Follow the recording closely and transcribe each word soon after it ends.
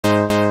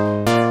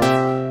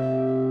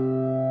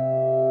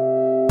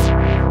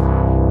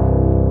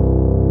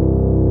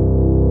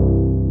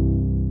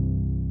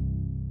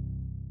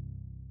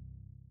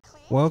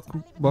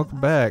welcome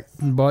back.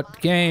 But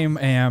game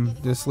am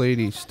This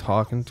lady's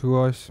talking to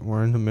us.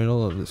 We're in the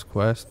middle of this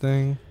quest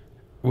thing.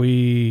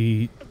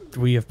 we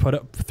have put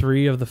up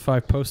 3 of the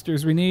 5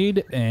 posters we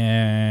need,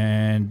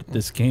 and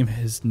this game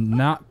has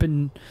not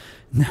been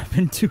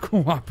too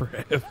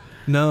cooperative.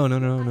 No.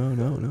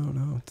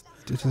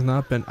 It has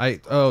not been.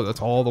 Oh,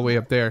 that's all the way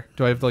up there.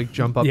 Do I have to like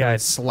jump up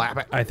and slap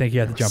it? I think you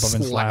have to jump up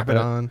and slap it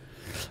on.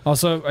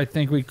 Also, I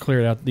think we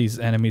cleared out these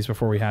enemies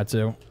before we had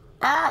to.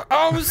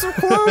 Oh, it was so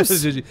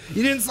close! You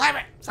didn't slap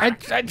it.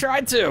 I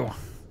tried to.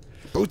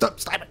 Boost up,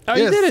 slap it. Oh,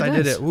 yes, you did it. I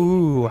Nice. did it.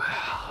 Ooh,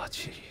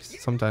 jeez.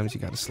 Sometimes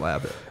you gotta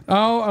slap it.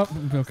 Oh,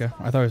 okay.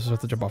 I thought I was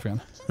supposed to jump off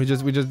again. We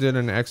just did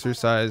an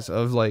exercise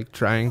of like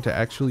trying to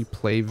actually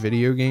play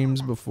video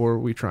games before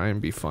we try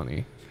and be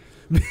funny.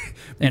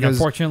 And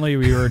unfortunately,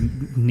 we were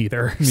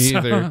neither.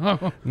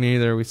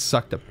 Neither. We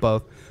sucked at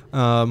both.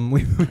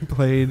 We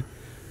played.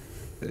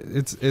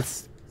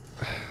 It's.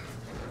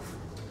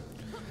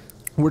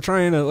 We're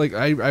trying to like.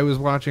 I was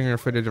watching our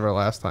footage of our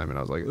last time, and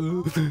I was like,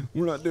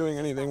 we're not doing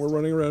anything. We're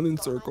running around in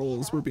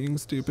circles. We're being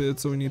stupid.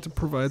 So we need to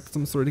provide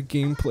some sort of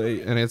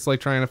gameplay, and it's like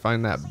trying to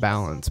find that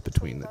balance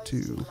between the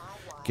two,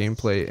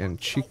 gameplay and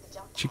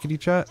chickadee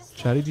chat.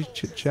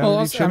 Well,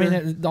 also, I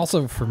mean,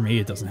 also for me,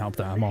 it doesn't help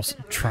that I'm also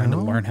trying to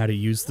learn how to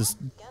use this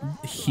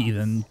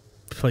heathen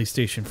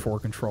PlayStation 4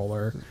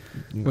 controller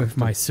with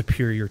my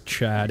superior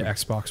Chad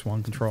Xbox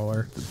One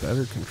controller. The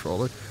better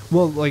controller.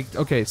 Well, like,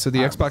 okay, so the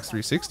Xbox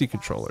 360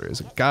 controller is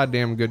a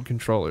goddamn good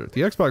controller.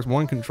 The Xbox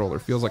One controller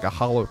feels like a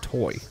hollow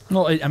toy.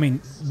 Well, I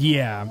mean,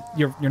 yeah,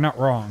 you're not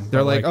wrong.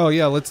 They're like, oh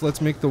yeah,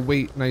 let's make the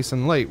weight nice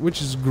and light,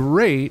 which is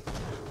great,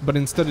 but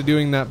instead of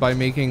doing that by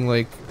making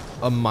like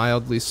a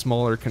mildly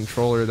smaller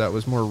controller that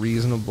was more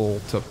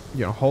reasonable to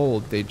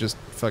hold, they just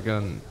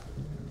fucking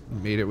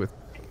made it with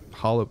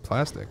hollow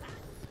plastic.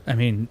 I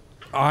mean,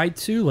 I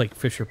too like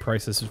Fisher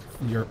Price's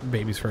your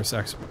baby's first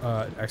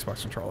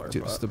Xbox controller.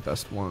 Dude, it's the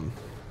best one.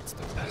 It's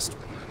the best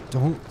one.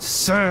 Don't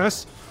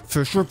sass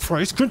Fisher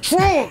Price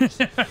controllers.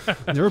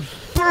 They're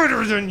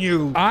better than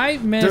you. I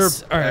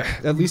miss.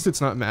 At least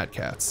it's not Mad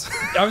Cats.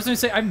 I was gonna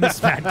say I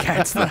miss Mad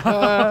Cats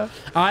though.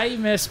 I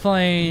miss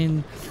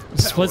playing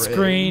split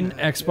screen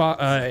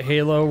Xbox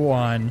Halo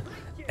 1,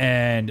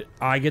 and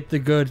I get the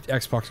good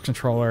Xbox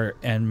controller,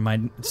 and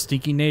my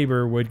stinky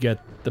neighbor would get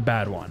the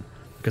bad one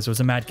because it was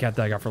a Mad Cat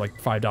that I got for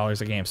like $5 at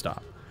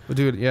GameStop. Well,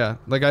 dude, yeah.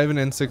 Like, I have an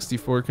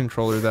N64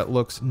 controller that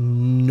looks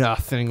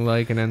nothing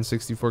like an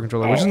N64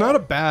 controller, which is not a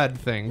bad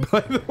thing, by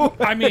the way.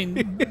 I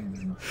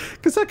mean,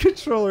 because that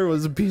controller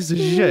was a piece of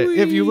shit.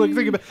 If you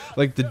think about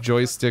like, the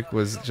joystick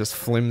was just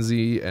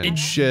flimsy and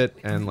shit,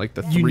 and like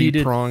the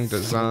 3-prong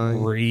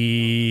design.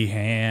 3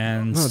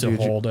 hands to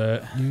hold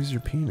it. Use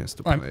your penis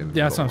to play.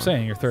 That's what I'm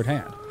saying, your third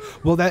hand.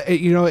 Well, that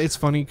it's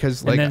funny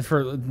because like, and then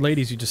for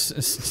ladies, you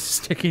just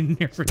stick in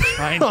your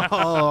vagina.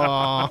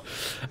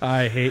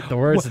 I hate the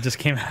words that just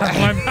came out of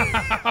my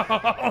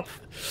mouth.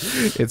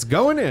 It's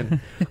going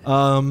in.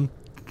 So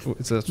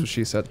that's what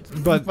she said.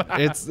 But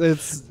it's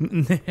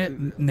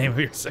name of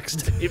your sex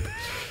tape.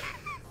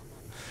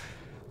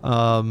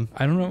 I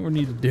don't know what we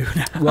need to do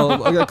now.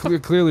 Well,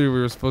 clearly we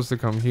were supposed to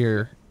come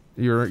here.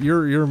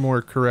 You're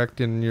more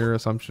correct in your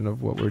assumption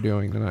of what we're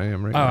doing than I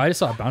am right now. I just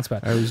saw a bounce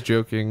pad. I was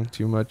joking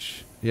too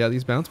much. Yeah,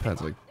 these bounce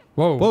pads like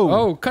whoa.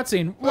 Oh,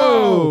 cutscene.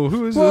 Whoa.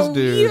 Who is this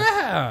dude?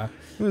 Yeah.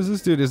 Who is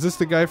this dude? Is this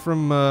the guy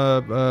from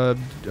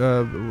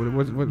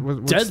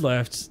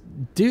Deadlift?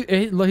 Dude,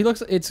 he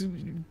looks. It's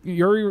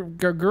Yuri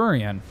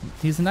Gagarin.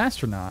 He's an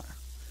astronaut.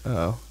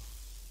 Oh.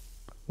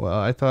 Well,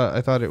 I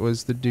thought it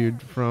was the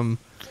dude from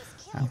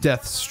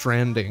Death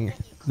Stranding,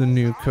 the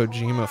new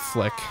Kojima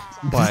flick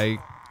by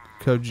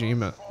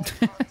Kojima.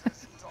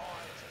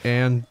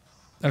 And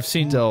I've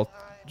seen Del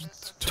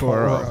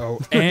Toro.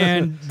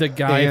 And the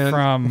guy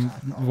from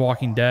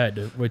Walking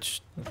Dead,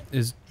 which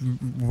is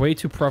way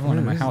too prevalent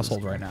in my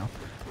household right now.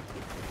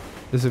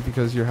 Is it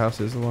because your house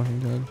is The Walking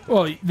Dead?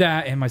 Well,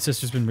 that and my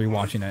sister's been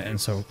rewatching it, and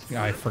so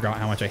I forgot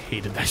how much I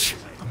hated that show.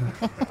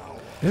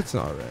 It's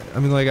all right. I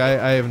mean, like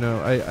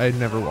I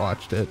never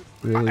watched it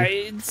really.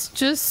 It's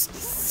just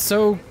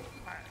so.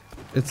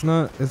 It's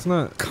not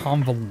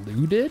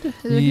Convoluted. I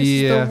guess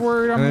is the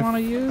word I want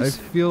to use. I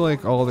feel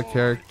like all the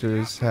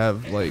characters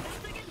have like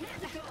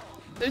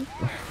the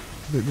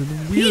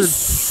weird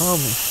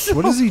problems.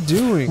 What is he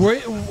doing?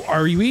 Wait,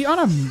 are we on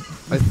a?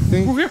 I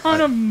think we're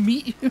on a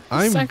meet.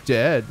 I'm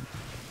dead.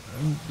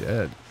 I'm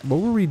dead.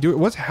 What were we doing?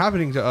 What's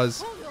happening to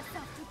us?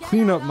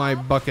 Clean up my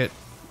bucket.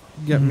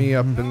 Get me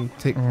up and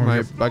take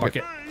my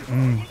bucket.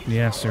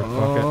 Yes, your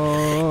bucket.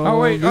 Oh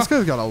wait, this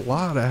guy's got a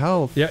lot of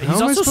health. Yeah,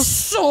 he's also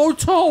so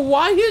tall.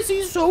 Why is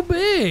he so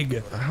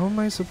big? How am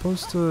I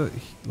supposed to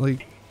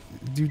like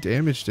do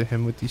damage to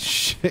him with these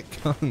shit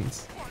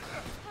guns?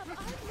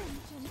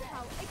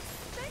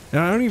 And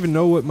I don't even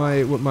know what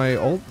my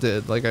ult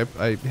did. Like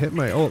I hit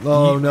my ult.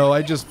 Oh no,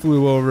 I just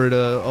flew over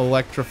to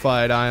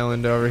Electrified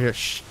Island over here.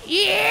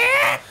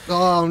 Yeah.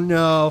 Oh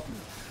no.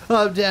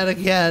 I'm dead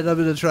again. I'm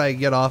gonna try and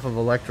get off of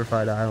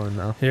Electrified Island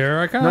now. Here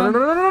I come.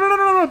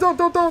 No,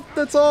 don't.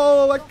 That's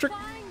all electric.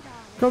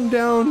 Come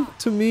down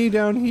to me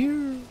down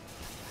here.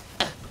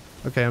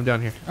 Okay, I'm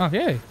down here. Oh,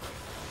 yay.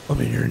 I'm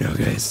in here now,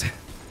 guys.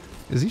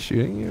 Is he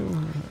shooting you?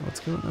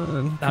 What's going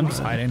on? I'm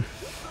just hiding.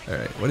 All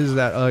right, what is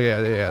that? Oh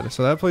yeah.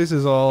 So that place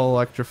is all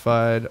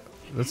electrified.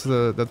 That's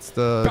the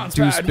Bounce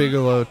Deuce pad.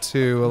 Bigelow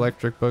 2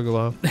 Electric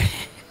Boogaloo.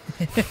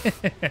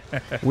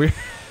 We're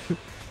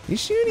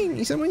he's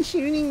shooting. Someone's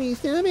shooting me.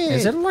 Stop it.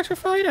 Is it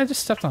electrified? I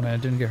just stepped on it. I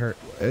didn't get hurt.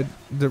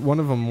 One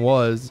of them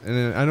was,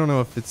 and I don't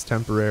know if it's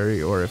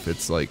temporary or if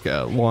it's like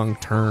a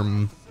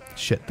long-term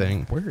shit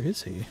thing. Where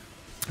is he?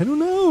 I don't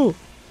know.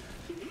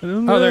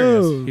 Oh,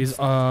 there he is. He's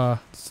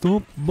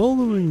Stop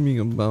bothering me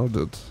about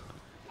it.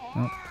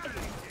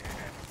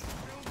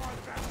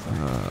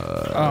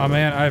 Oh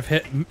man, I've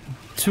hit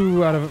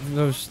 2 out of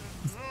those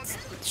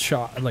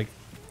like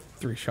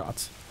 3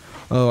 shots.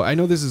 Oh, I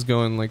know this is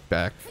going like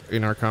back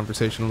in our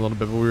conversation a little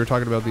bit, but we were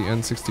talking about the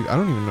N60. I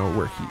don't even know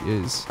where he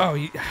is. Oh,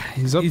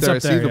 he's up there. I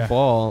see the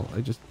ball.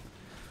 I just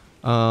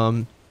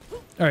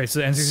all right, so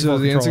the N64 so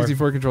the controller.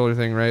 N64 controller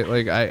thing, right?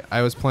 Like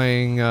I was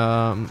playing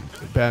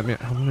Batman.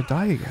 I'm gonna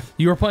die again.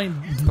 You were playing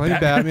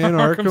Batman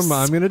Arkham.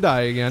 I'm gonna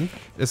die again.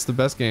 It's the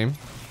best game.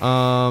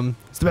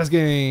 It's the best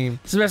game.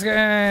 It's the best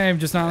game,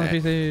 just not on the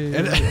PC.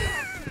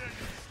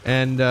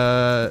 And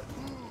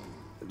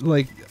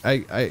like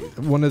I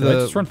one of Did I the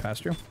just run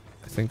past you?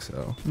 I think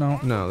so.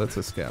 No, that's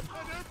a scab.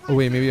 Oh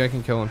wait, maybe I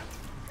can kill him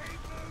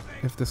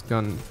if this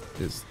gun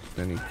is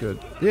any good.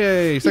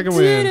 Yay! Second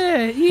win.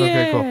 Did it! Yay!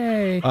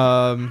 Okay,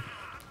 cool.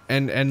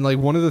 And like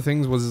one of the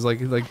things was like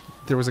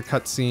there was a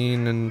cut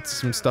scene and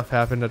some stuff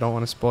happened. I don't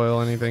want to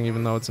spoil anything,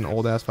 even though it's an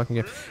old ass fucking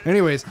game.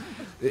 Anyways,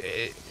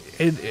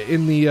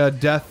 in the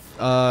death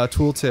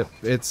tooltip,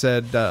 it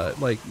said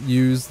like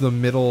use the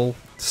middle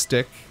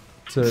stick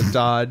to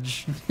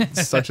dodge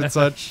such and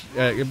such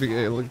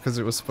because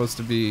it was supposed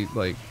to be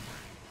like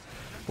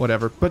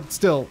whatever. But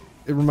still,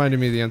 it reminded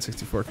me of the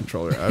N64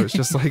 controller. I was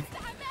just like,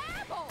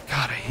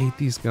 God, I hate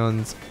these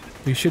guns.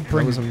 We should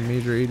bring. That was a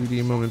major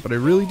ADD moment, but I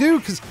really do,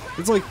 because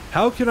it's like,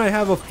 how can I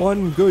have a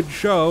fun, good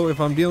show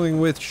if I'm dealing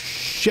with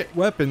shit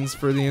weapons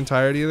for the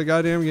entirety of the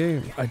goddamn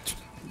game?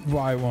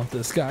 Why won't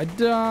this guy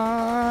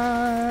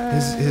die?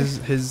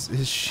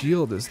 His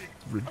shield is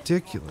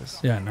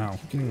ridiculous. Yeah, no.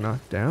 Getting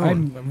knocked down.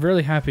 I'm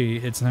really happy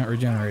it's not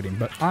regenerating,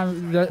 but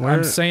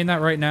I'm saying that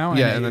right now.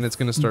 Yeah, and then it's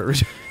gonna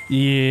start.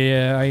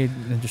 Yeah, I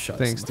just shot.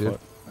 Thanks, dude.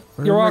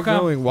 You're welcome.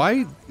 Going?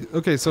 Why?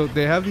 Okay, so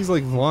they have these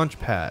like launch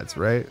pads,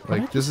 right?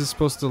 Like this is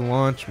supposed to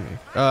launch me.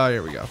 Oh,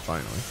 here we go.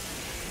 Finally.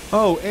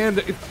 Oh,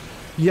 and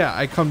yeah,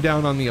 I come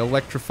down on the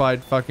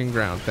electrified fucking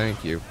ground.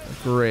 Thank you.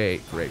 Great.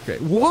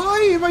 Why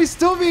am I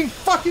still being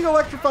fucking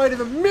electrified in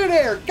the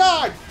midair?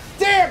 God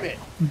damn it!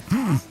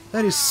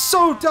 That is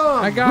so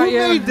dumb. I got Who you.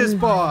 made this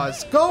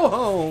boss? Go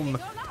home.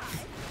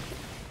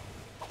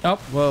 Oh,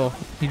 Whoa.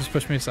 he just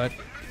pushed me aside.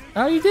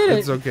 Oh, you did it.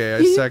 It's okay. I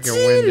You second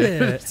did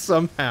winded it.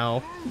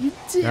 somehow. You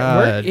did.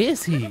 God. Where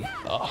is he?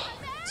 Oh,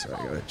 sorry,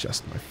 I gotta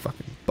adjust my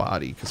fucking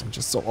body because I'm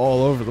just so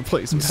all over the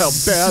place with how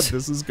bad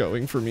this is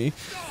going for me.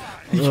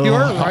 You're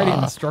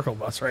riding the struggle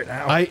bus right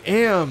now. I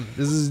am.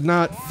 This is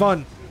not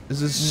fun.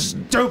 This is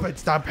stupid.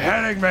 Stop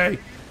hitting me.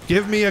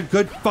 Give me a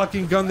good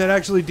fucking gun that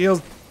actually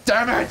deals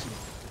damage.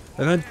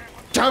 And then,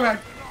 damn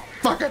it.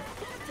 Fuck it.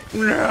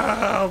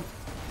 No.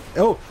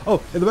 Oh,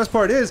 and the best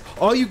part is,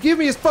 all you give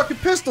me is fucking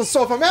pistols,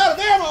 so if I'm out of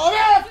ammo, I'm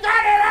out of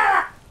fucking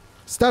ammo.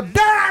 Stop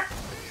that.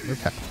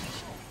 Okay.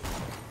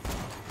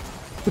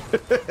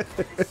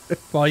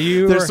 While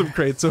you There's some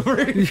crates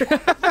over here.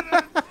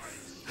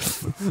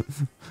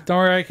 Don't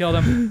worry, I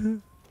killed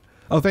him.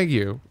 Oh, thank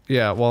you.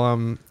 Yeah, while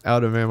I'm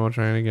out of ammo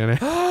trying to get it.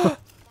 Oh,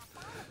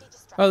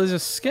 there's a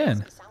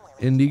skin.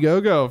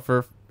 Indiegogo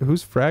for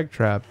who's Frag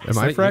Trap? Am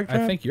I Frag Trap?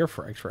 I think you're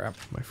Frag Trap.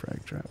 My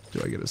Frag Trap.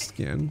 Do I get a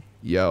skin?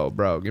 Yo,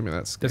 bro, give me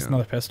that skin. There's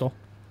another pistol.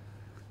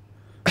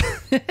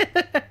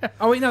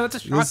 Oh wait, no, that's a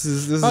shot. This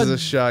is a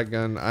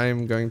shotgun. I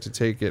am going to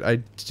take it. I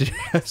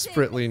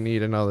desperately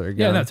need another gun.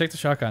 Yeah, no, take the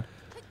shotgun.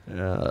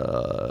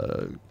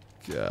 God,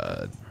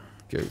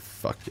 go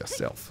fuck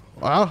yourself.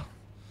 Wow.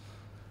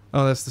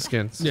 Oh, that's the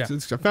skin. Yeah.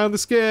 I found the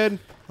skin.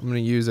 I'm gonna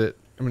use it.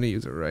 I'm gonna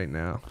use it right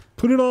now.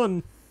 Put it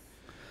on.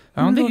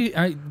 I don't think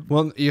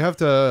Well, you have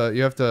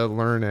to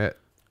learn it.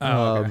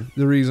 Oh, okay.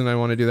 The reason I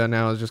want to do that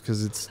now is just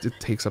because it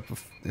takes up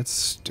it's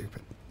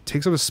stupid. It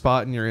takes up a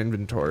spot in your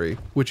inventory,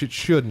 which it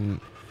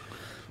shouldn't.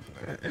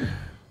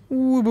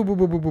 No,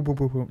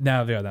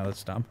 yeah,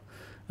 that's dumb.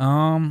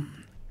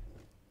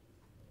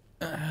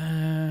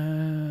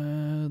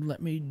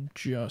 Let me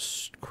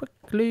just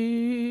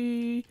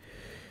quickly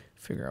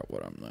figure out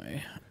what I'm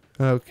like.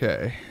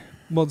 Okay.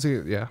 Well,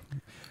 see, yeah.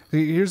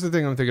 Here's the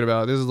thing I'm thinking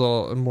about. This is a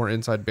little more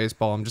inside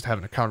baseball. I'm just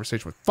having a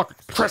conversation with fucking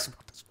Chris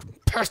about this. I'm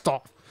pissed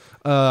off.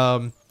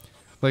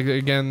 Like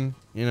again,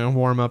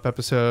 warm up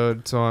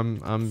episode. So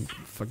I'm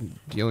fucking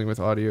dealing with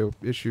audio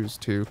issues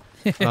too.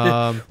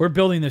 We're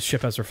building this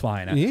ship as we're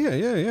flying it.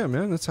 Yeah,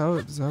 man. That's how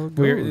it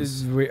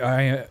goes.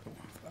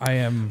 I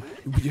am.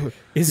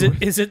 Is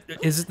it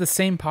the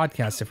same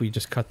podcast if we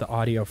just cut the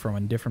audio from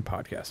a different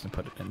podcast and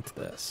put it into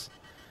this?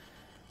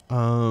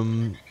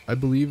 I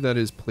believe that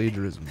is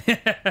plagiarism.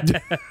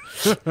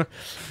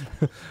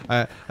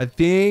 I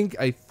think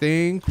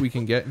we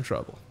can get in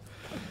trouble.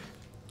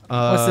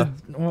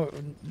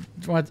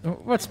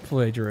 What's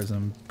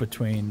plagiarism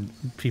between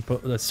people?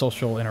 The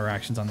social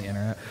interactions on the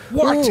internet.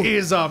 What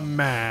is a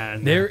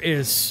man? There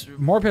is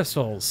more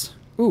pistols.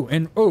 Ooh,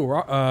 and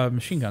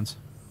machine guns.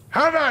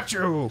 How about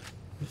you?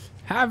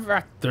 Have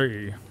at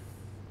thee.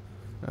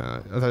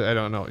 I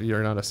don't know.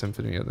 You're not a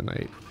Symphony of the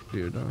Night,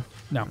 dude.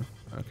 No.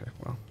 Okay,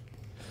 well.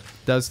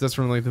 That's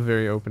from like the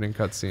very opening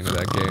cutscene of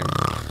that game.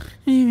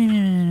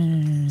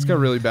 It's got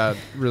really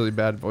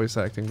bad voice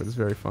acting, but it's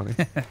very funny.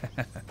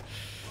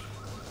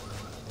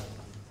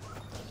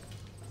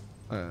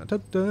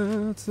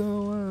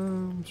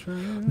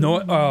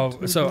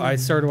 So I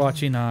started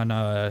watching on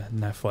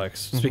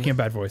Netflix. Speaking of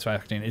bad voice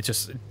acting, it's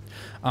just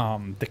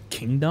The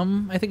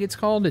Kingdom, I think it's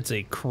called. It's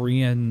a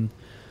Korean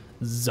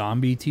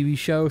zombie TV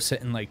show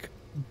set in like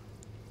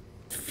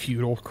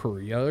feudal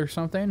Korea or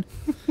something.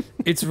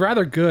 It's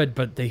rather good,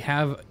 but they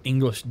have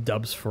English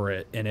dubs for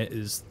it, and it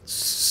is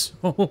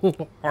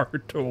so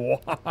hard to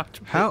watch.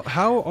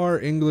 How are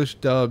English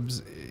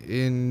dubs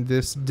in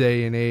this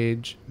day and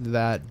age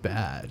that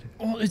bad?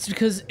 Well, it's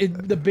because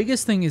the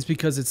biggest thing is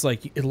because it's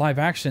like live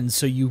action,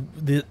 so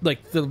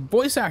the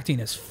voice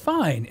acting is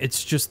fine.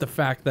 It's just the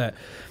fact that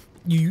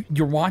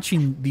you're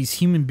watching these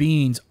human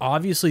beings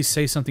obviously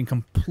say something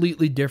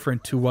completely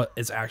different to what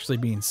is actually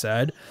being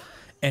said.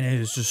 And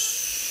it is just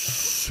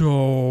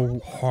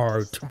so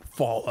hard to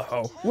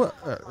follow.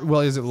 Well,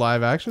 is it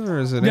live action or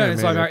is it? Yeah, animated?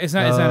 it's live action. It's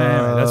not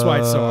anime. That's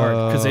why it's so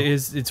hard,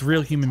 because it's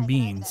real human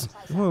beings.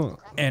 Well,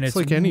 and it's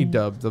like any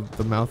dub.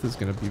 The mouth is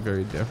going to be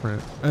very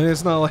different, and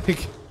it's not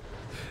like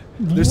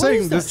they're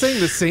saying the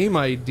same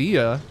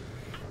idea.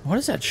 What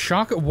is that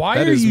shotgun? Why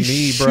that are is you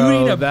me,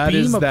 shooting bro. a That beam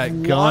is of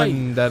that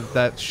gun, light?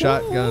 that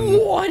shotgun.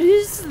 What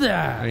is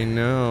that? I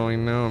know.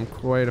 I'm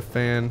quite a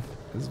fan.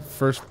 This is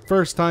the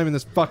first time in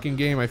this fucking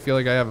game I feel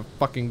like I have a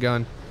fucking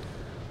gun.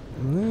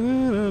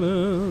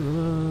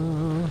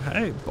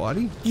 Hey,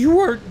 buddy.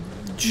 You are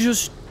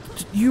just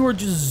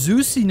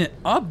Zeusing it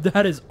up.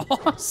 That is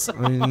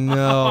awesome. I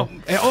know.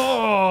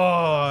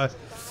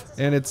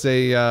 And it's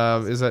a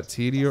is that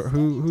TD or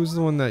who's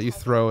the one that you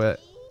throw it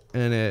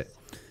and it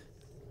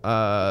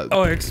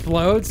it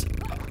explodes?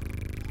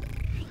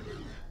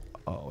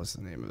 Oh, what's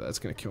the name of that? It's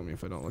gonna kill me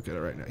if I don't look at it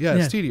right now. Yeah,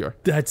 it's TDR.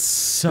 That's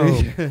so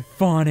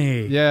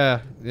funny.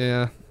 Yeah.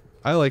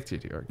 I like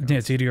TDR guns. Yeah,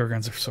 TDR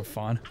guns are so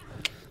fun.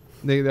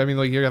 I mean,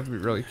 like, you have to be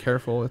really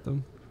careful with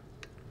them.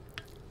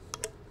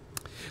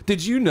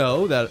 Did you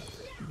know that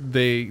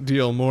they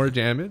deal more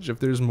damage if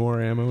there's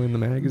more ammo in the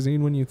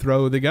magazine when you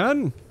throw the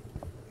gun?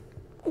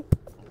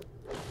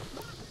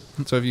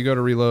 So if you go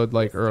to reload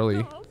like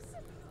early.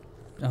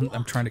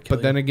 I'm trying to kill you.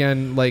 But then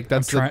again, like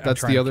that's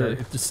the other.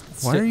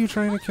 Why are you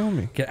trying to kill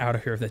me? Get out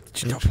of here with that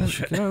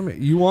bullshit. Get out of me.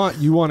 You want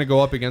to go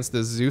up against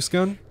this Zeus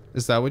gun?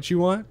 Is that what you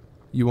want?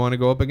 You want to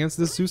go up against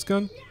this Zeus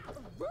gun?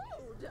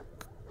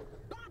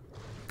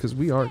 Because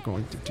we are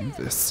going to do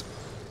this.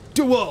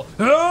 Duel!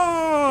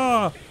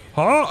 Oh!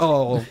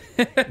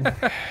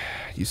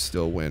 You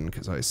still win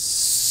because I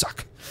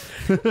suck.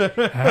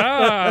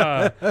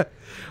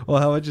 Well,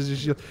 how much is your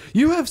shield?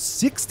 You have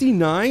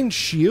 69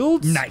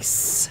 shields?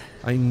 Nice.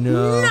 I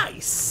know.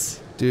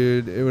 Nice.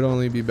 Dude, it would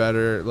only be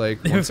better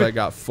like once I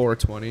got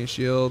 420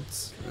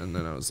 shields, and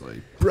then I was like,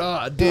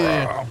 bruh,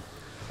 dude.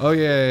 Oh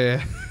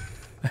yeah.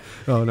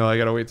 Oh no, I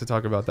gotta wait to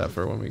talk about that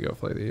for when we go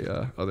play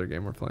the other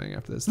game we're playing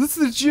after this. This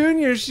is the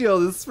junior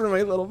shield. This is for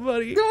my little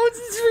buddy. Oh,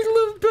 it's for my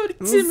little buddy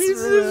Timmy.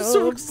 He's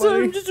so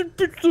excited. Just a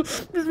picture.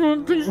 Just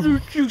one picture.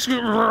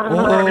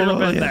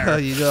 Oh yeah,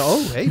 you go.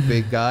 Oh hey,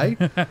 big guy.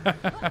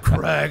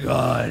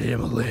 Cragon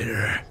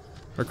Immolator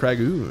or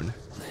Cragoon.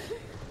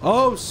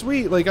 Oh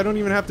sweet, like I don't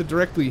even have to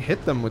directly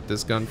hit them with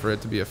this gun for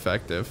it to be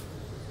effective.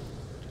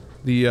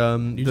 The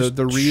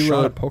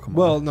reload. Pokemon.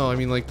 Well, no, I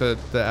mean like the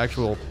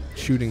actual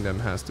shooting them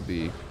has to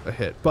be a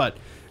hit. But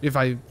if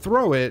I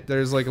throw it,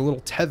 there's like a little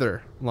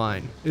tether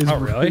line. Oh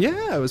really?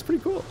 Yeah, it was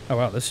pretty cool. Oh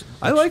wow,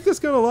 I like this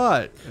gun a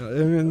lot,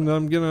 and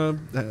I'm gonna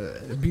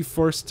be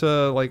forced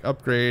to like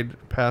upgrade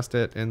past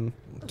it in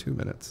 2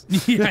 minutes.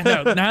 Yeah,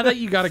 no. Now that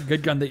you got a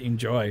good gun that you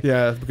enjoy.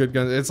 Yeah, good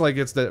gun. It's like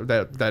it's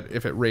that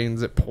if it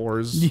rains, it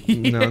pours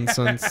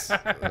nonsense.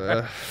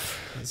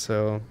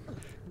 So.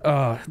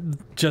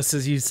 Just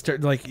as you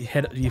start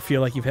you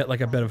feel like you've hit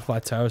like a bit of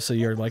plateau, so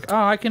you're like, oh,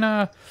 I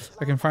can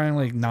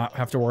finally not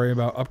have to worry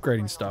about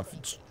upgrading stuff.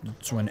 It's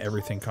when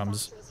everything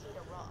comes.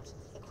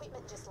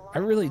 I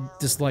really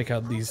dislike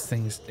how these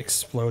things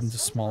explode into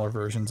smaller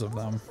versions of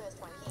them.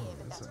 Oh,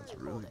 that sounds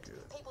really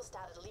good.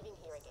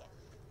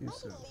 You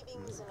sound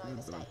really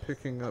good, but I'm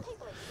picking up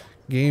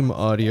game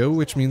audio,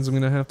 which means I'm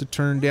gonna have to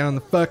turn down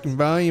the fucking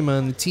volume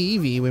on the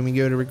TV when we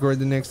go to record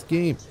the next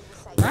game.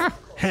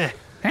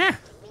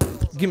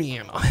 Give me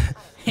ammo. Well,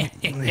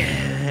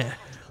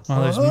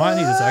 there's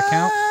money. Does that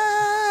count?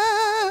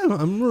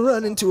 I'm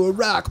running to a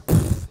rock.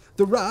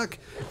 The rock.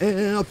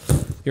 And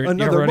You're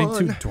Another running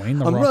one. to Dwayne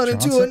the I'm Rock running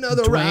Johnson. to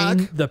another Dwayne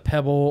rock. the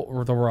Pebble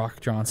or the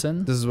Rock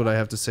Johnson. This is what I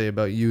have to say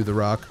about you, The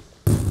Rock.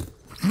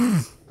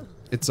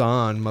 It's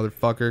on,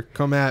 motherfucker.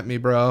 Come at me,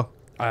 bro.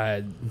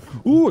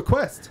 Ooh, a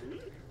quest.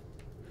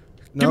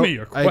 Give me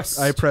your quest.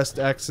 I pressed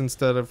X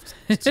instead of...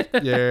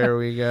 There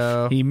we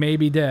go. He may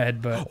be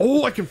dead, but...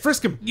 Oh, I can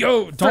frisk him.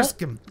 Yo, don't... Frisk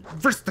him.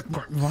 Frisk the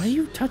corpse. Why are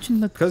you touching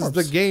the corpse? Because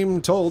the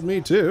game told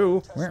me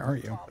to. Where are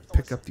you?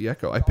 Pick up the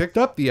Echo. I picked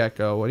up the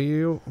Echo. What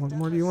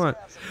more do you want?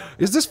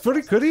 Is this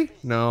Footy Cootie?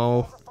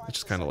 No. It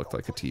just kind of looked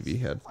like a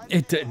TV head.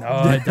 It did.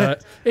 No,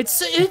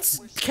 it's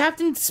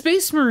Captain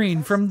Space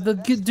Marine from the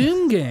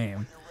Doom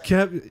game.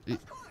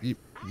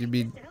 You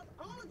mean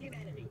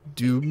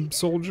Doom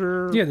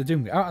Soldier? Yeah, the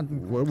Doom.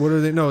 What are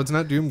they? No, it's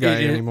not Doom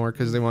Guy anymore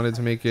because they wanted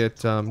to make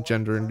it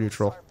gender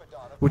neutral,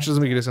 which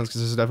doesn't make any sense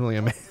because this is definitely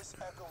a man.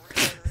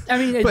 I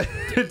mean, but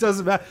it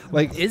doesn't matter.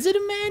 Like, is it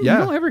a man? Yeah.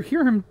 You don't ever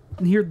hear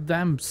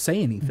them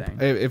say anything.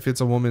 If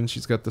it's a woman,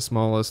 she's got the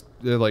smallest.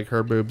 Like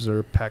her boobs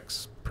are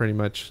pecs, pretty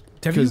much,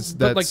 because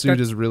that suit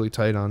is really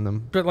tight on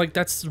them. But like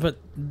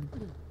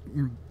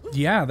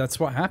yeah, that's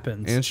what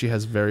happens. And she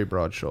has very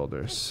broad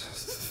shoulders.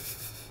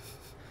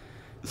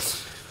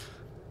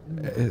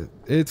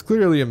 It's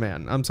clearly a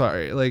man. I'm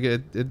sorry. Like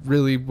it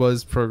really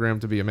was programmed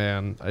to be a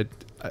man.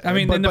 I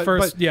mean, in the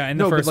first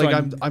like,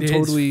 one, I'm his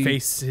totally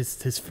face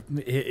is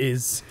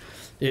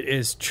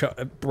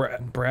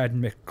Brad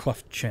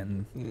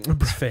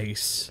McCluffchin's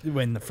face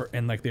when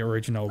in like the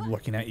original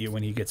looking at you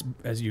when you get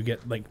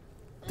like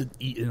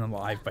eaten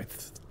alive by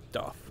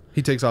stuff.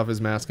 He takes off his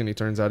mask and he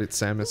turns out it's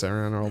Samus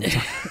Aran all the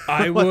time.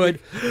 I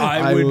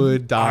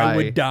would die. I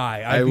would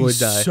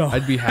die. So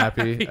I'd be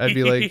happy. I'd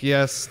be like,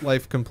 yes,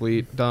 life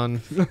complete,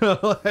 done.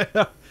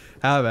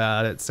 How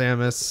about it,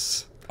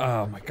 Samus?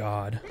 Oh my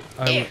god.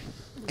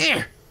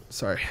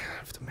 Sorry,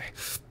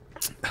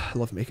 I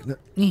love making it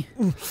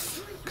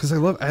because I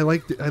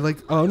like.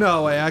 Oh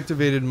no, I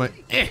activated my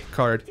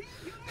card.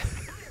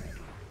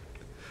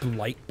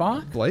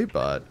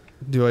 Blightbot.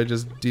 Do I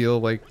just deal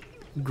like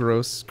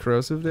gross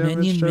corrosive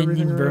damage?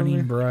 Minion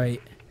burning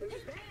bright.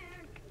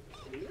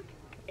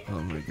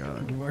 Oh my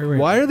god.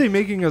 Why are they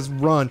making us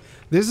run?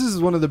 This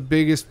is one of the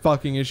biggest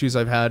fucking issues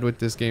I've had with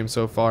this game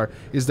so far,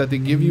 is that they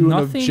give you an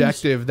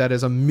objective that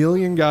is a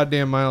million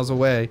goddamn miles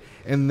away,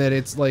 and that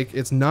it's like,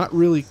 it's not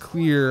really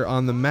clear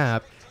on the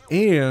map,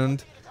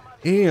 and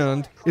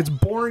it's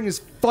boring as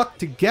fuck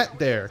to get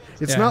there.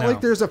 It's not like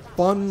there's a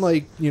fun,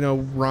 like, you know,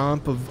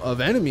 romp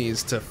of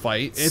enemies to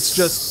fight. It's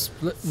just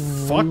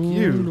fuck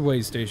you.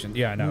 Way station.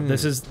 Yeah, no.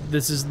 This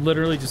is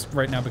literally just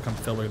right now become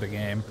filler of the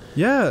game.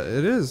 Yeah,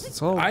 it is.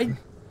 It's all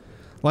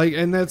like,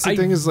 and that's the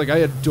thing is, like, I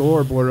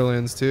adore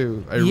Borderlands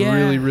 2. I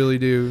really, really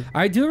do.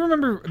 I do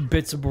remember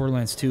bits of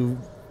Borderlands 2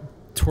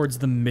 towards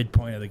the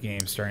midpoint of the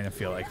game starting to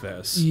feel like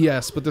this.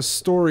 Yes, but the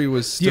story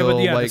was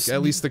still like,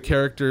 at least the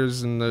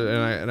characters and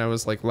I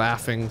was like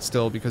laughing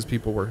still because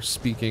people were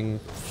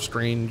speaking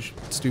strange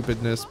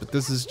stupidness. But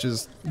this is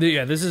just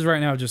this is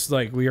right now just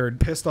like we are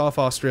pissed off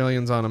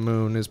Australians on a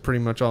moon is pretty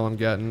much all I'm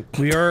getting.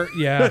 We are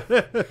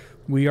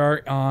we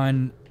are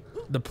on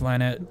the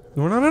planet.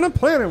 We're not on a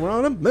planet. We're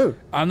on a moon.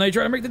 I'm not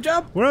trying to make the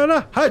jump. We're on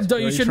a HUD.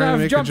 You shouldn't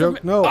have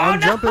jumped. No,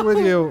 I'm jumping with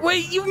you.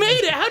 Wait, you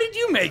made it. How did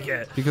you make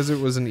it? Because it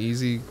was an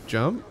easy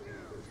jump.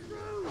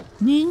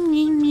 I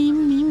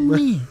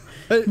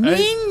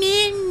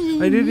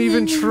didn't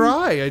even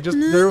try.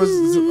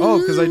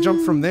 Because I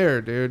jumped from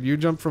there, dude. You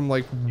jumped from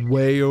like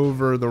way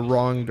over the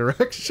wrong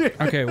direction.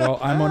 Okay, well,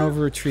 I'm on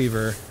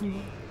overachiever.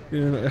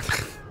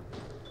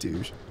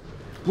 Douche.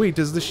 Wait,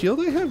 does the shield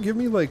I have give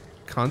me like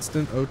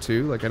constant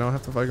O2? Like I don't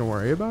have to fucking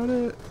worry about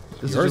it?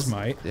 Yours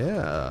might.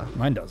 Yeah.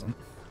 Mine doesn't.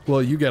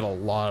 Well, you get a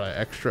lot of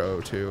extra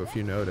O2 if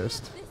you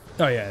noticed.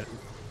 Oh, yeah.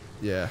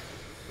 Yeah.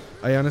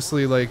 I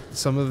honestly, like,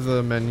 some of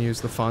the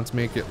menus, the fonts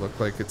make it look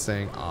like it's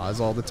saying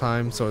Oz all the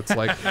time, so it's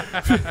like,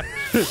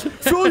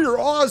 fill your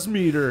Oz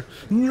meter.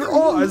 Your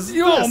Oz.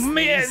 Oh,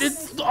 man,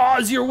 it's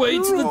Oz your way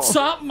to the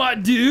top, my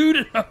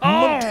dude.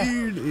 My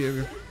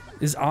dude.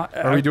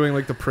 Are we doing,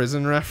 like, the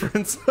prison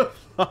reference of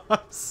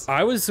Oz?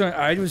 I was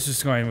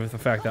just going with the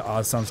fact that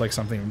Oz sounds like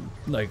something,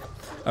 like,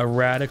 a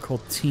radical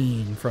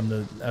teen from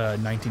the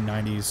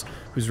 1990s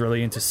who's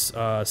really into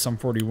Sum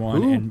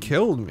 41. Who and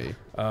killed me?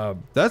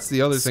 That's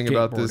the other thing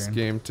about this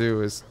game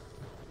too, is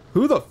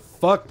who the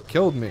fuck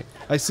killed me?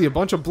 I see a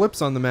bunch of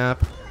blips on the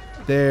map.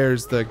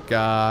 There's the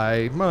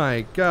guy.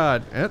 My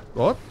god.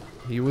 Oh,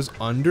 he was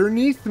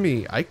underneath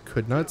me. I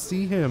could not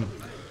see him.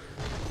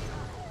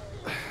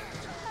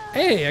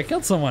 Hey, I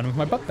killed someone with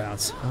my butt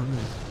bounce.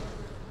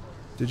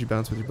 Did you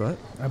bounce with your butt?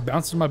 I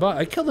bounced with my butt.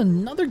 I killed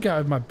another guy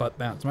with my butt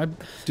bounce.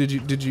 Did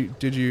you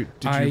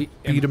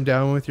beat him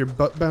down with your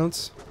butt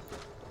bounce?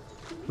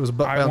 It was a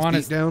butt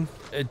bounce beat down?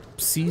 It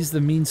sees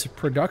the means of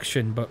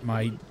production, but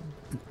my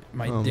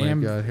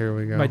damn god, here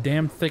we go. My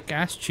damn thick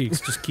ass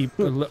cheeks just keep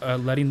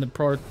letting the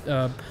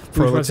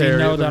proletariat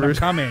know that I'm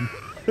coming.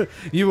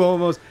 You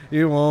almost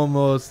were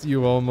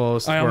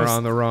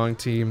on the wrong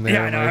team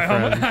there, my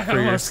friend, for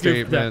your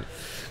statement.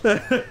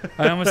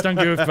 I almost done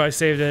goofed, but I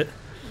saved it.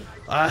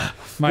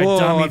 My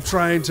dummy. I'm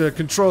trying to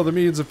control the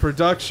means of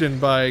production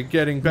by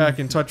getting back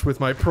in touch with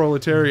my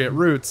proletariat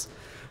roots.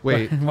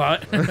 Wait,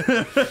 what?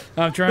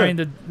 I'm trying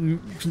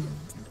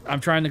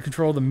to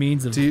control the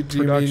means of do you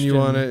production.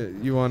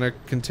 mean you wanna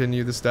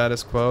continue the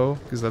status quo?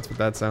 Because that's what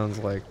that sounds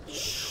like.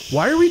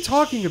 Why are we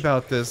talking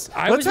about this?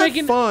 Let's have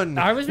fun.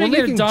 I was We're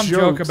making a dumb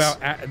joke jokes.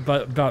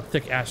 about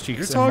thick ass cheeks.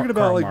 You're talking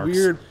about like Marx.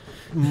 weird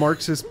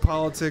Marxist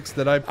politics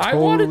that I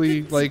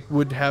totally like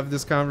would have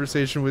this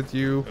conversation with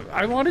you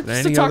I wanted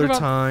at to any talk other about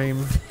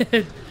time,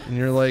 and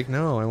you're like,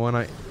 no, I want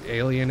to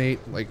alienate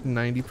like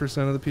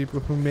 90% of the people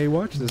who may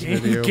watch this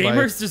video.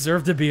 Gamers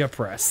deserve to be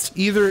oppressed.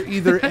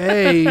 Either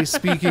A,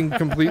 speaking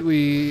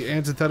completely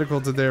antithetical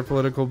to their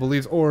political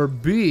beliefs, or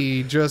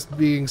B, just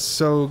being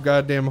so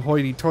goddamn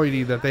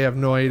hoity-toity that they have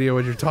no idea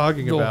what you're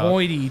talking about. The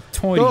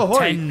hoity-toity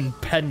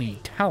 10-penny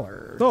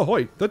tower. The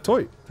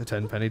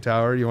 10-penny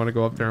tower. You want to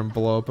go up there and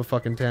blow up a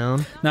fucking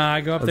town? Nah,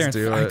 I go up Let's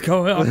there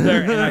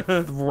and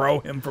I throw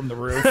him from the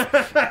roof.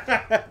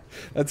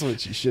 That's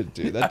what you should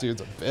do. That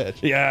dude's a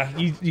bitch. Yeah,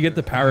 you get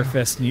the power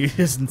fist and you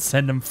just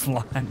send him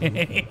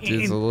flying.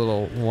 Dude's a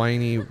little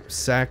whiny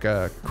sack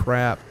of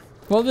crap.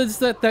 Well, that's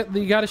that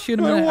you got to shoot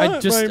him. I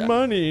want my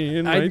money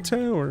in my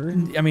tower.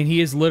 I mean,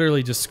 he is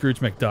literally just Scrooge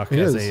McDuck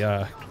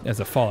as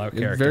a Fallout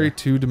character. Very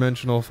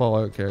two-dimensional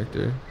Fallout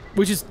character,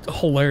 which is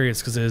hilarious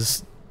because it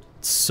is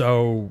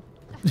so.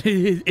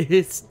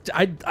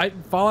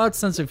 Fallout's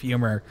sense of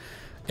humor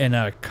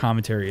and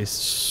commentary is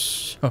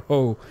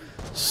so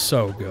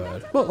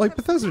good. Well, like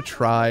Bethesda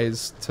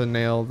tries to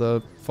nail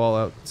the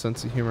Fallout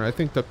sense of humor. I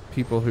think the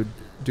people who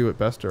do it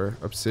best are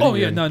Obsidian. Oh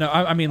yeah, no.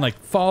 I mean,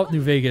 like Fallout New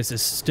Vegas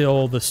is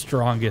still the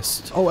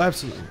strongest. Oh,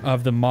 absolutely.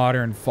 Of the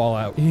modern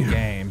Fallout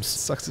games.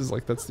 Sucks is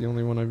like that's the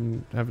only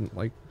one I haven't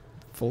like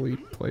fully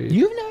played.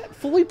 You've not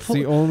fully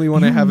played. It's the only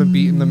one I haven't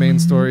beaten the main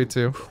story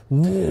to.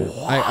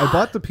 I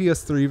bought the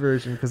PS3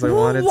 version because I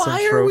wanted some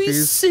trophies. Why are we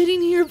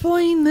sitting here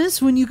playing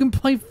this when you can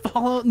play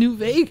Fallout New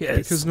Vegas?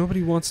 Because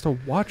nobody wants to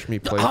watch me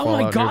play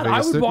Fallout New Vegas.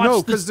 I would watch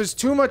No, because there's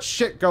too much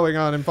shit going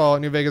on in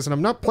Fallout New Vegas, and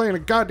I'm not playing a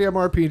goddamn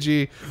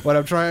RPG when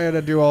I'm trying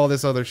to do all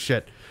this other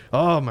shit.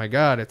 Oh my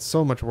god, it's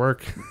so much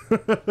work.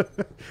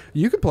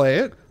 You could play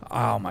it.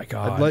 Oh my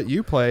god. I'd let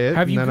you play it,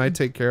 and then I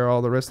take care of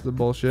all the rest of the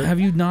bullshit.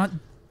 Have you not...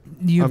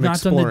 You've not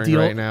done the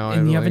deal right now,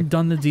 and you haven't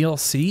done the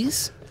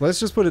DLCs? Let's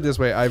just put it this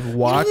way. I've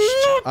watched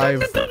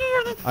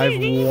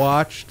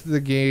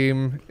the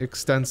game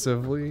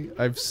extensively.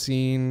 I've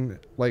seen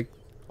like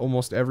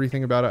almost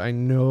everything about it. I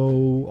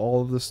know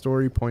all of the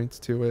story points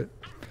to it.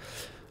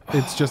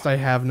 It's just I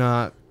have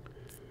not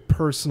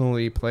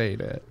personally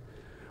played it.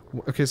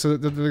 Okay, so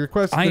the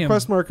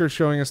quest marker is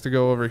showing us to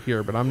go over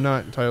here, but I'm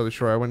not entirely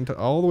sure. I went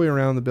all the way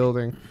around the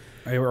building.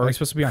 Are we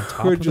supposed to be on top of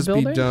the building? Could just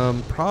be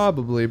dumb,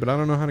 probably, but I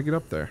don't know how to get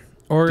up there.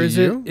 Or is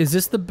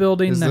this the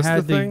building that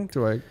had the thing?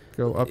 Do I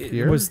go up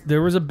here?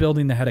 There was a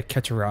building that had a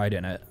catch a ride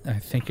in it. I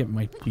think it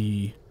might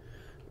be.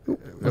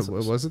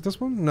 Was it this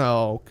one?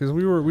 No, because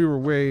we were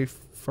way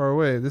far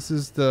away. This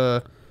is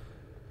the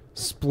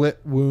split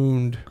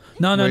wound.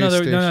 No.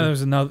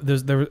 There's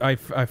another. I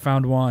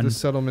found one. The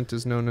settlement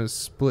is known as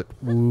Split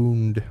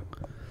Wound.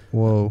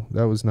 Whoa,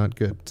 that was not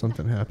good.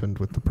 Something happened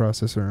with the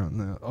processor on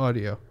the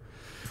audio.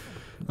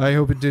 I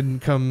hope it didn't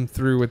come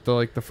through with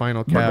the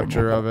final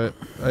capture of it.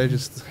 I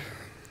just.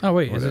 Oh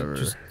wait, whatever. is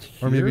it just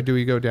here? Or maybe do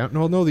we go down?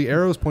 No, the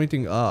arrow's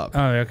pointing up.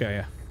 Oh, okay,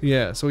 yeah.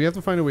 Yeah, so we have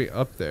to find a way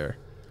up there,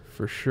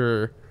 for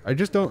sure. I'm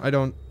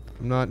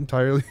not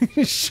entirely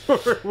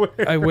sure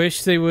where. I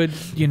wish they would,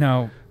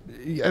 And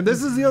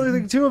this is the other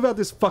thing too about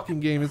this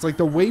fucking game. It's like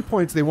the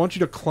waypoints. They want you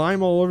to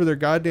climb all over their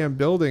goddamn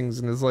buildings,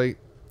 and it's like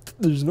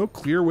there's no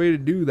clear way to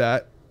do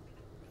that.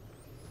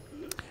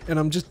 And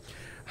I'm just.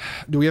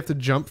 Do we have to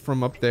jump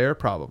from up there?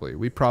 Probably.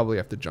 We probably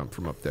have to jump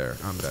from up there.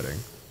 I'm betting.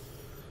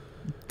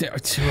 To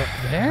up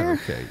there?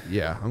 Okay.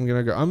 Yeah. I'm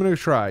gonna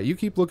try. You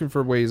keep looking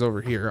for ways over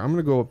here. I'm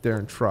gonna go up there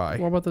and try.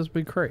 What about this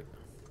big crate?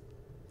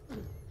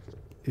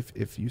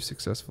 If you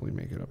successfully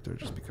make it up there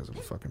just because of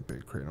a fucking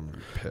big crate, I'm gonna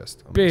be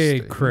pissed.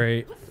 Big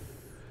crate.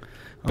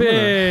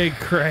 Big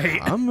crate.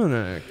 I'm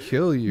gonna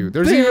kill you.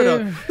 There's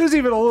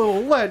even a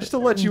little ledge to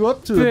let you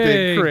up to the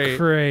big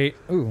crate.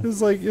 Ooh.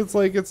 It's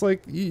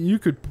like you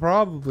could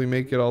probably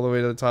make it all the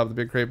way to the top of the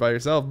big crate by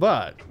yourself,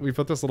 but we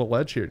put this little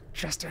ledge here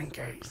just in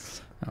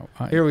case. Oh,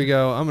 here we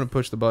go. I'm gonna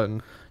push the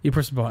button. You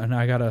push the button.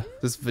 I gotta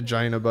this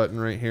vagina button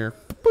right here.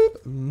 Boop.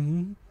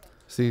 Mm-hmm.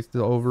 See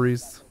the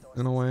ovaries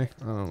in a way.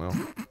 I don't know.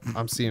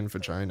 I'm seeing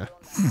vagina.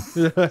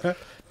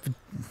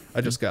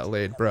 I just got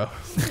laid, bro.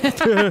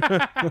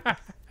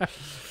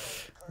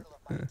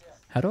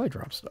 How do I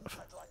drop stuff?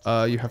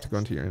 You have to go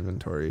into your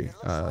inventory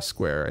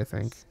square, I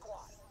think.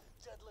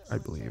 I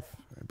believe.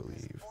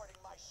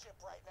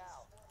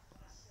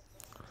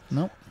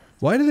 Nope.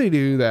 Why do they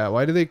do that?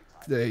 Why do they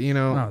there we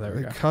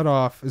go. cut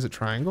off? Is it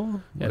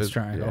triangle? Yeah, it's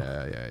triangle.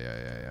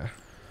 Yeah.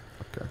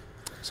 Okay.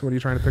 So what are you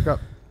trying to pick up?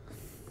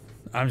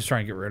 I'm just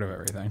trying to get rid of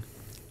everything.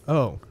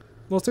 Oh.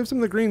 Well, save some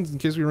of the greens in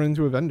case we run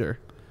into a vendor.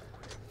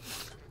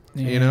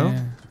 Yeah. You know?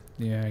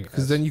 Yeah.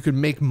 Because then you could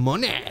make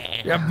money.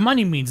 Yeah,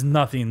 money means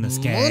nothing in this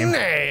game.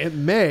 Money.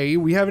 May.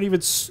 We haven't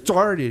even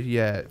started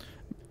yet.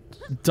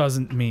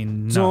 Doesn't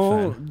mean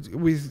nothing.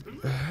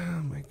 Oh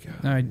my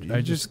god.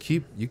 I just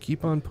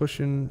keep on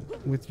pushing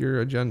with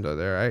your agenda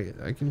there.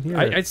 I can hear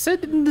it. I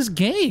said in this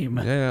game.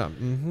 Yeah.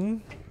 Mm-hmm.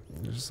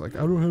 Just like I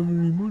don't have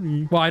any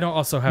money. Well, I don't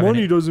also have money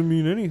any. Doesn't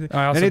mean anything.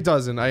 And it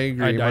doesn't. I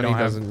agree. Money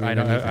doesn't mean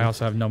anything. I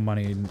also have no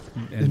money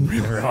in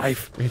real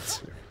life.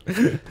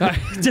 Did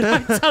I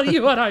tell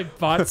you what I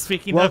bought?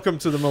 Speaking Welcome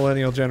to the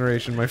millennial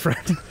generation, my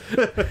friend.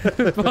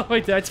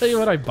 Wait, did I tell you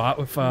what I bought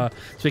with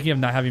speaking of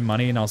not having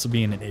money and also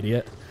being an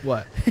idiot?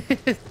 What?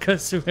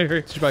 Because did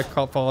you buy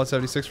Fallout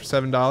 76 for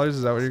 $7?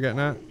 Is that what you're getting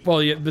at?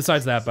 Well, yeah.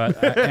 Besides that,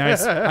 but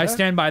I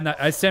stand by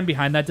that. I stand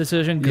behind that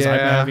decision because I've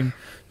been having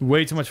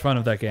way too much fun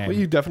with that game. Well,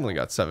 you definitely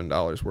got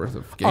 $7 worth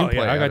of gameplay.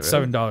 Oh yeah, I got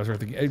 $7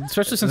 worth of game,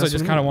 especially since I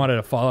just kind of wanted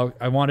to follow.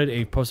 I wanted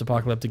a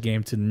post-apocalyptic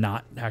game to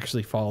not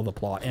actually follow the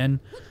plot in.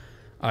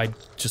 I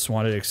just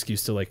wanted an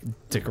excuse to like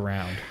dick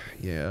around.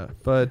 Yeah,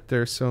 but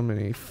there's so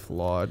many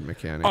flawed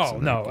mechanics. Oh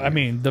no, I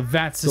mean the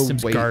VAT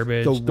system's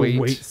garbage. The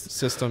weight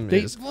system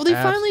is. Well,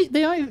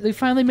 they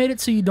finally made it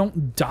so you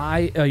don't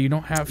die. You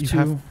don't have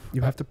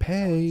you have to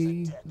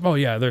pay. Oh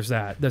yeah, there's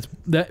that.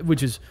 That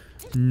which is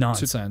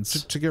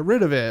nonsense to get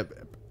rid of it.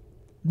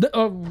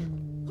 What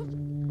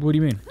do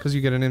you mean? Because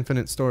you get an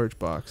infinite storage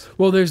box.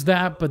 Well, there's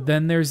that, but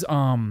then there's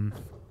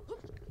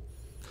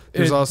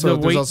There's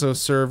also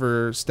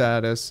server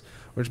status,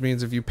 which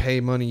means if you pay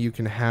money, you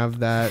can have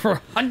that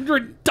for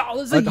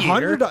 $100 a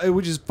year, $100,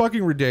 which is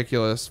fucking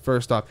ridiculous.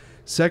 First off,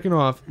 second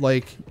off,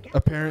 like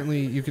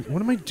apparently you can.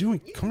 What am I doing?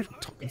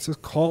 It says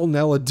call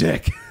Nella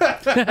dick. But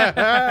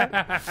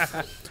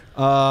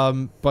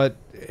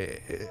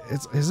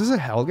is this a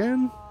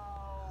Helgen?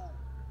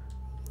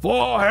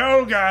 For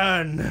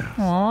Helgen.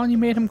 Aw, you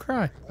made him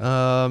cry.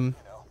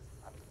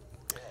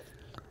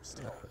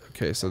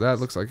 Okay, so that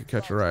looks like a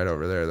catch a ride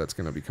over there that's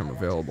going to become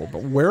available.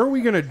 But where are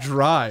we going to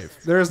drive?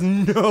 There's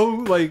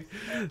no,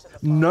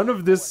 none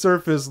of this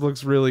surface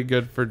looks really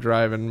good for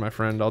driving, my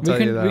friend. I'll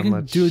tell you that much. We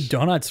can do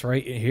donuts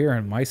right here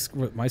on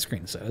what my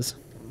screen says.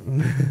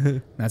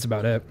 That's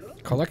about it.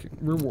 Collect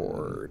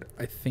reward.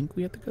 I think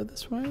we have to go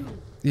this way?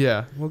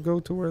 Yeah, we'll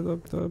go to where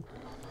the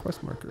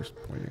quest marker's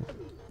pointing.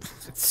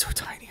 It's so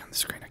tiny on the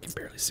screen, I can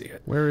barely see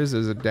it. Where is it?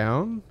 Is it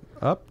down?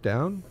 Up?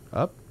 Down?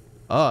 Up?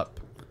 Up.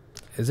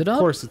 Is it up? Of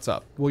course it's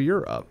up. Well,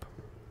 you're up.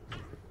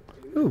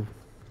 Ooh.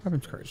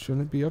 Weapons card.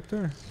 Shouldn't it be up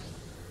there?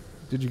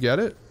 Did you get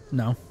it?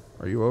 No.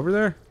 Are you over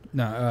there?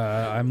 No,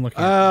 I'm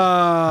looking.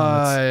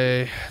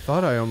 I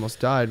thought I almost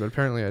died, but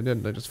apparently I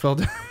didn't. I just fell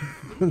down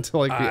into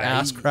the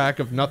ass crack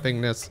of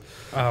nothingness.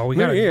 We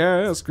got the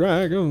ass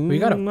crack of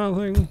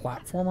nothing.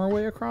 Platform our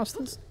way across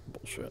this?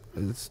 Bullshit.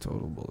 It's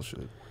total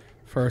bullshit.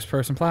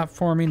 First-person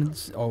platforming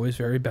is always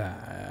very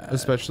bad.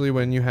 Especially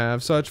when you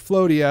have such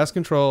floaty-ass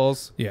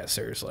controls. Yeah,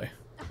 seriously.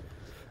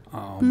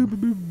 Oh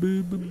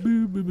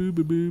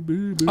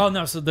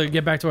no! So to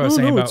get back to what I was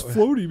saying about it's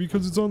floaty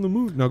because it's on the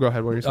moon. No, go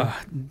ahead. What are you saying?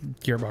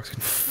 Gearbox can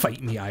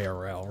fight me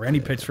IRL.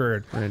 Randy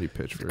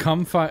Pitchford.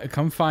 Come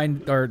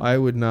find. Or I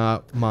would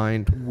not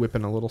mind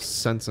whipping a little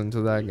sense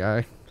into that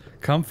guy.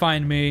 Come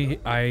find me.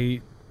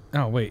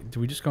 Oh wait, do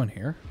we just go in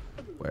here?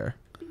 Where?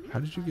 How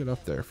did you get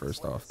up there?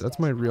 First off, that's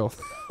my real.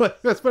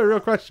 That's my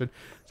real question.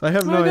 So I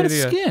have no idea. I got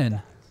a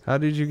skin. How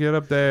did you get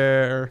up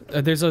there?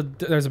 There's a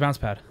bounce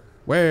pad.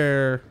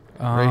 Where?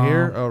 Right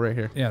here? Oh, right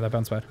here. Yeah, that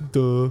bounce pad.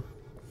 Duh.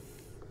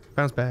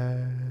 Bounce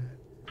pad.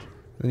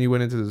 Then you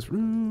went into this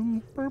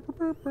room.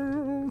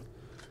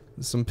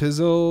 Some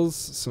pizzles.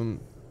 Some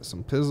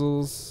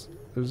pizzles.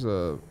 There's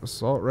a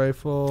assault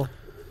rifle.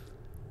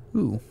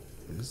 Ooh.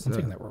 I'm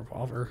taking that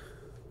revolver.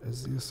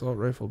 Is the assault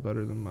rifle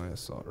better than my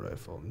assault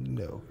rifle?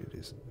 No, it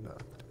is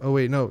not. Oh,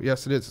 wait, no.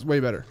 Yes, it is. It's way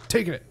better.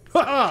 Taking it.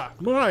 Ha-ha!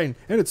 Mine!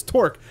 And it's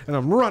torque. And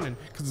I'm running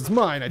because it's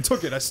mine. I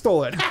took it. I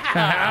stole it.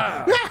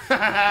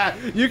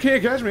 You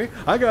can't catch me.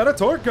 I got a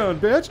torque gun,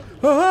 bitch.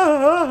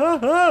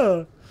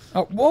 Oh,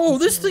 whoa,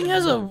 this thing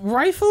has a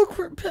rifle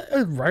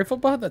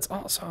butt? That's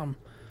awesome.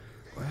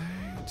 Wait.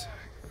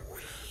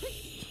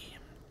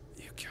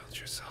 You killed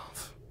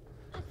yourself.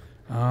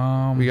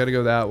 We got to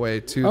go that way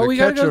to the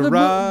catch a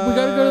ride. We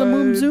got to go to the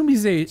Moon Zombie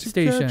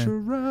station. Catch a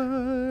ride.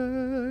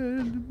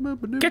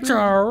 Catch a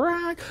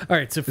ride. All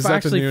right, so is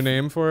that the new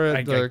name for it?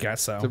 I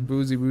guess so. The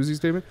boozy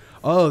statement.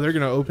 Oh, they're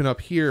gonna open up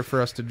here for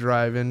us to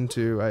drive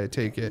into. I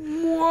take it.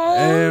 Whoa.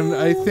 And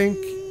I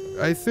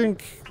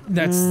think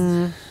that's.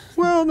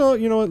 Well, no,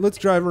 you know what? Let's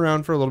drive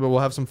around for a little bit. We'll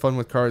have some fun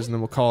with cars, and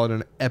then we'll call it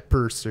an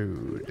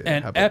episode.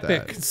 An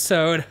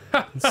epic-sode.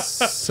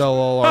 Sell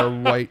all our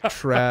white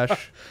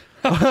trash.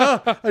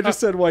 I just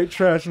said white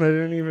trash, and I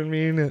didn't even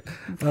mean it.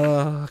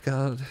 Oh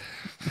God.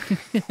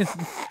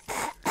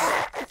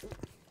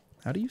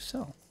 How do you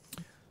sell?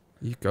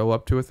 You go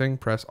up to a thing,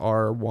 press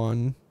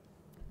R1.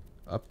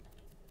 Up.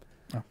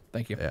 Oh,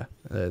 thank you. Yeah,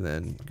 and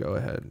then go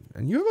ahead.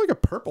 And you have like a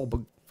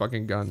purple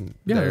fucking gun.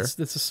 Yeah, there. it's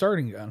a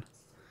starting gun.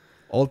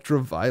 Ultra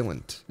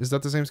violent. Is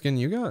that the same skin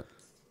you got?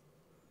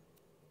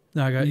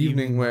 No, I got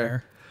evening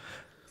wear.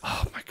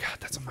 Oh my God,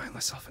 that's a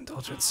mindless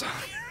self-indulgence song.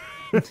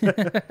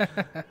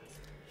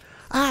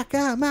 I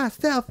got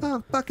myself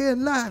on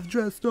fucking life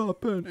dressed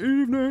up in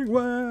evening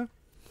wear.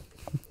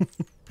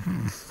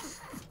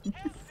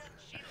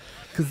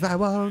 Cause I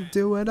won't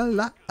do it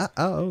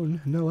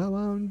alone. No, I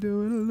won't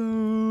do it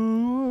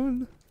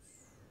alone.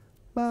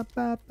 Ba,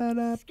 ba, ba,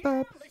 da,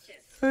 ba.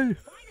 Hey.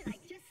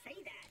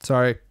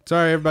 Sorry,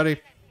 everybody.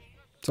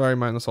 Sorry,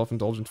 mindless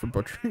self-indulgence for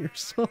butchering your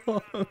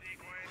song.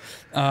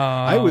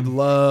 I would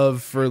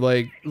love for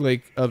like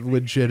a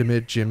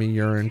legitimate Jimmy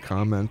Urine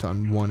comment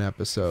on one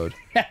episode.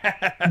 Man,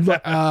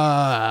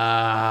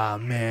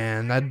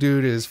 that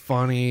dude is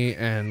funny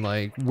and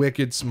like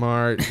wicked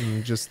smart,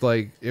 and just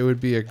like it would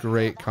be a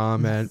great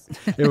comment.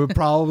 It would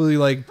probably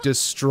like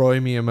destroy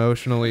me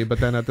emotionally, but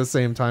then at the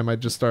same time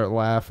I'd just start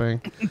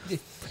laughing.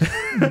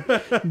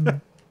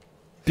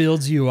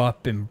 Builds you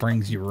up and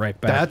brings you right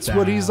back. That's down.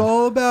 what he's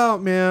all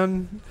about,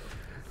 man.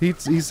 He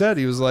said,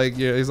 he was like,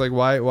 yeah, he's like,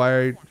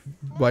 why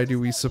do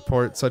we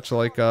support such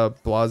like a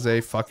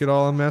blasé fuck it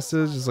all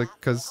message? It's like,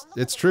 because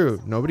it's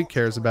true. Nobody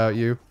cares about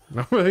you.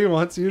 Nobody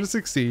wants you to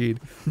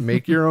succeed.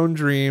 Make your own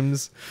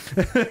dreams.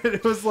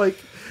 It was like,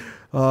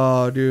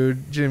 oh,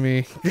 dude,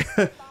 Jimmy,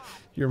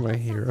 you're my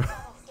hero.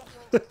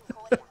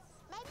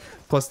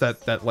 Plus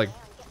that like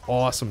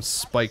awesome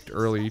spiked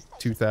early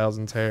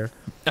 2000s hair.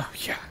 Oh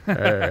yeah.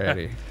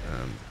 Alrighty.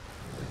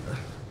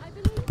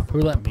 Who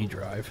let me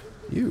drive?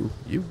 You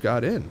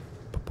got in.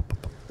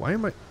 Why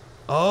am I?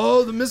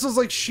 Oh, the missiles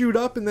like shoot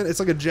up and then it's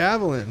like a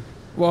javelin.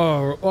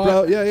 Whoa.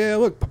 Bro, yeah,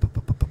 look.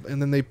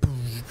 And then they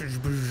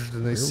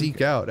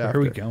seek out after.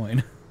 Where are we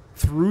going?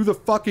 Through the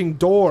fucking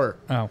door.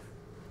 Oh.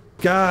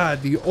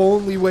 God, the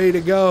only way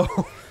to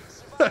go.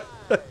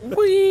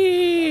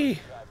 Whee!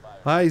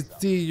 I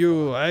see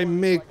you. I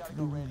make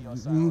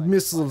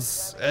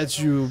missiles at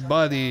you,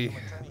 buddy.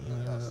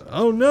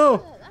 Oh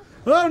no.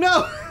 Oh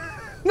no.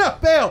 No,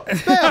 bail,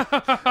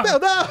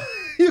 no,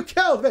 you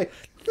killed me.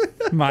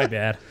 My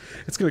bad.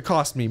 It's gonna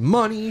cost me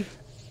money.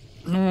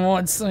 Oh,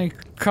 it's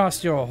like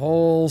cost you a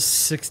whole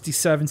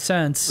 67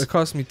 cents. It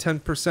cost me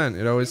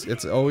 10%.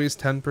 It's always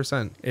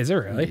 10%. Is it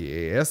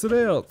really? Yes, it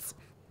is.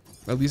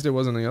 At least it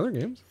wasn't in the other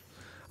games.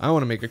 I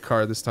want to make a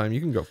car this time.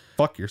 You can go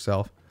fuck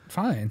yourself.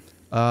 Fine.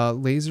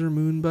 Laser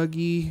moon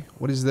buggy.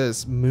 What is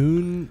this?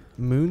 Moon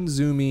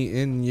zoomy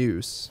in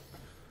use.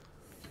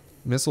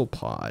 Missile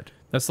pod.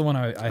 That's the one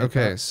I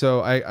okay,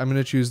 so I'm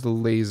gonna choose the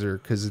laser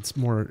because it's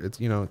more. It's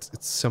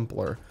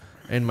simpler.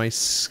 And my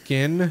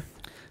skin.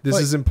 This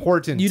is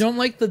important. You don't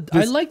like the?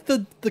 I like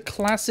the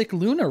classic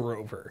Luna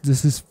rover.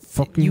 This is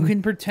fucking. You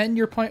can pretend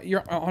you're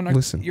on a.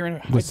 Listen. You're in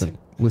a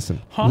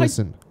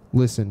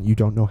Listen. You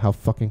don't know how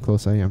fucking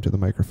close I am to the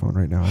microphone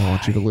right now. I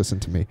want you to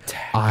listen to me.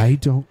 I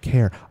don't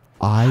care.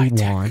 I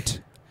want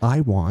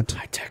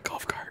high-tech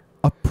golf cart.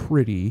 A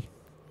pretty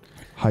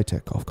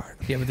high-tech golf cart.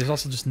 Yeah, but there's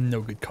also just no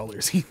good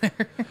colors either.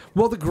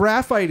 Well, the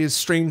graphite is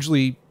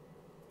strangely.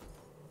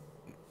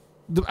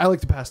 I like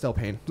the pastel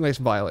paint. Nice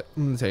violet.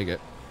 I'm gonna take it.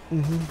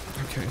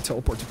 Okay,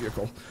 teleport to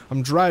vehicle.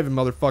 I'm driving,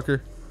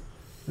 motherfucker.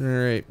 All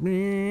right.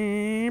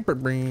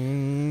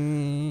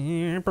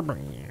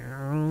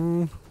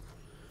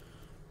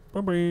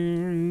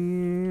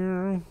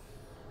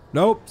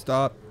 Nope.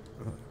 Stop.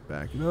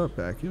 Back it up.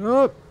 Back it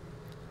up.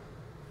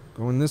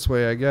 Going this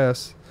way, I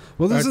guess.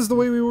 Well, this is the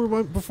way we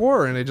went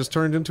before, and it just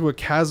turned into a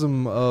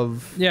chasm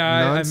of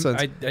nonsense.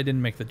 I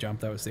didn't make the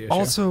jump. That was the issue.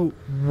 Also,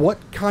 what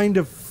kind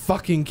of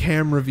fucking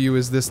camera view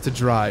is this to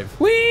drive?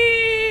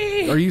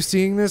 Whee! Are you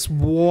seeing this?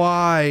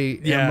 Why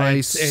am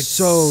I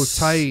so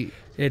tight?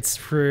 It's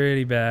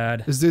pretty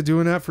bad. Is it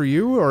doing that for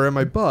you, or am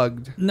I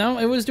bugged? No,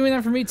 it was doing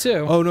that for me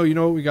too. Oh no, you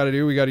know what we got to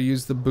do? We got to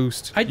use the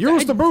boost.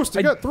 Use the boost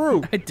to get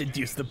through. I did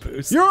use the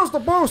boost. Use the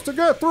boost to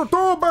get through.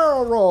 Do a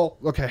barrel roll.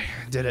 Okay,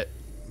 did it.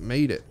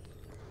 Made it.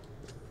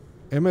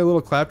 And my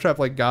little claptrap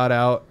like got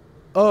out.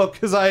 Oh,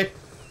 because I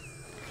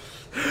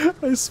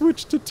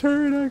switched to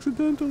turn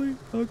accidentally.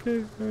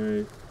 Okay,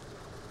 alright.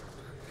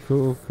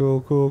 Cool.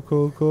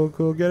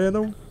 Get in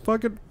the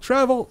fucking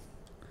travel.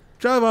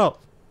 Alright,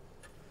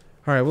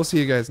 we'll see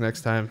you guys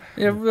next time.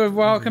 Yeah,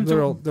 welcome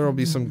to... There'll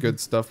be some good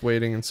stuff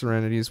waiting in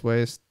Serenity's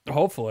waste.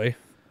 Hopefully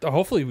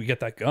we get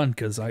that gun,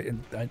 because I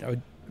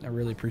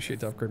really appreciate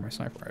to upgrade my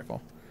sniper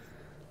rifle.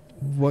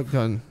 What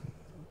gun?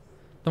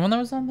 The one that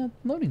was on the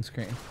loading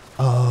screen.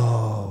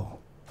 Oh,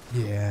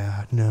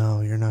 yeah.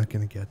 No, you're not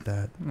gonna get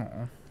that.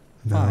 No.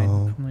 Fine.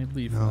 I'm gonna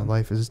leave. No,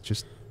 life is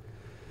just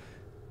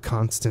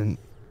constant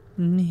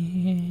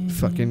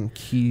fucking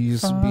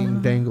keys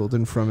being dangled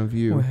in front of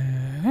you.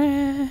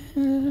 Wherever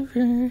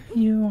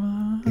you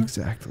are.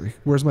 Exactly.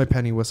 Where's my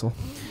penny whistle?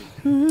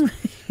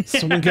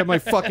 Someone get my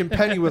fucking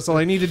penny whistle.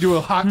 I need to do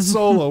a hot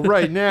solo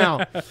right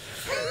now.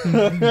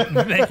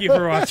 Thank you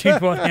for watching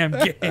One Ham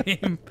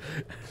Game.